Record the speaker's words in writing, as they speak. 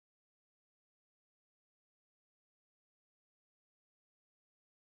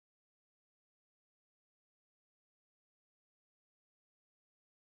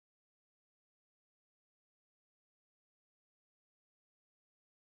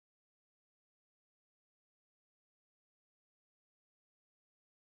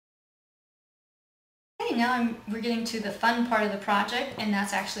we're getting to the fun part of the project, and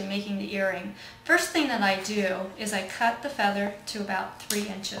that's actually making the earring. First thing that I do is I cut the feather to about 3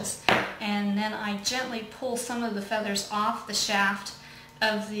 inches, and then I gently pull some of the feathers off the shaft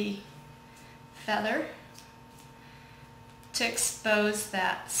of the feather to expose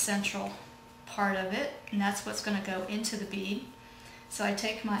that central part of it, and that's what's going to go into the bead. So I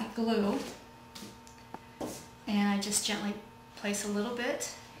take my glue and I just gently place a little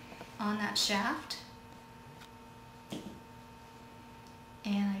bit on that shaft,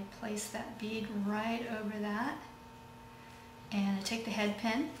 and I place that bead right over that, and I take the head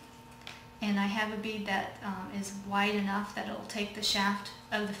pin, and I have a bead that is wide enough that it'll take the shaft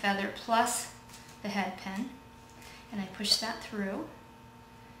of the feather plus the head pin, and I push that through,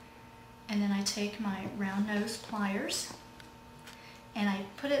 and then I take my round nose pliers and I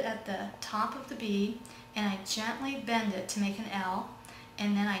put it at the top of the bead, and I gently bend it to make an L,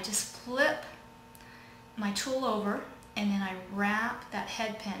 and then I just flip my tool over, and then I wrap that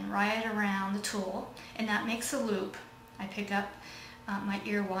head pin right around the tool, and that makes a loop. I pick up my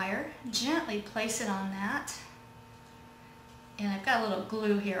ear wire, gently place it on that, and I've got a little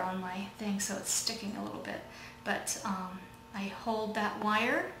glue here on my thing so it's sticking a little bit, but I hold that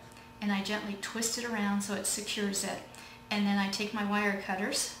wire and I gently twist it around so it secures it, and then I take my wire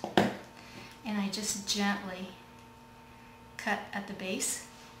cutters and I just gently cut at the base,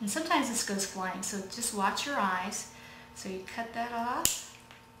 and sometimes this goes flying, so just watch your eyes. So you cut that off,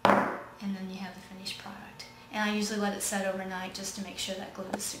 and then you have the finished product. And I usually let it set overnight just to make sure that glue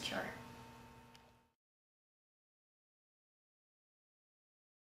is secure.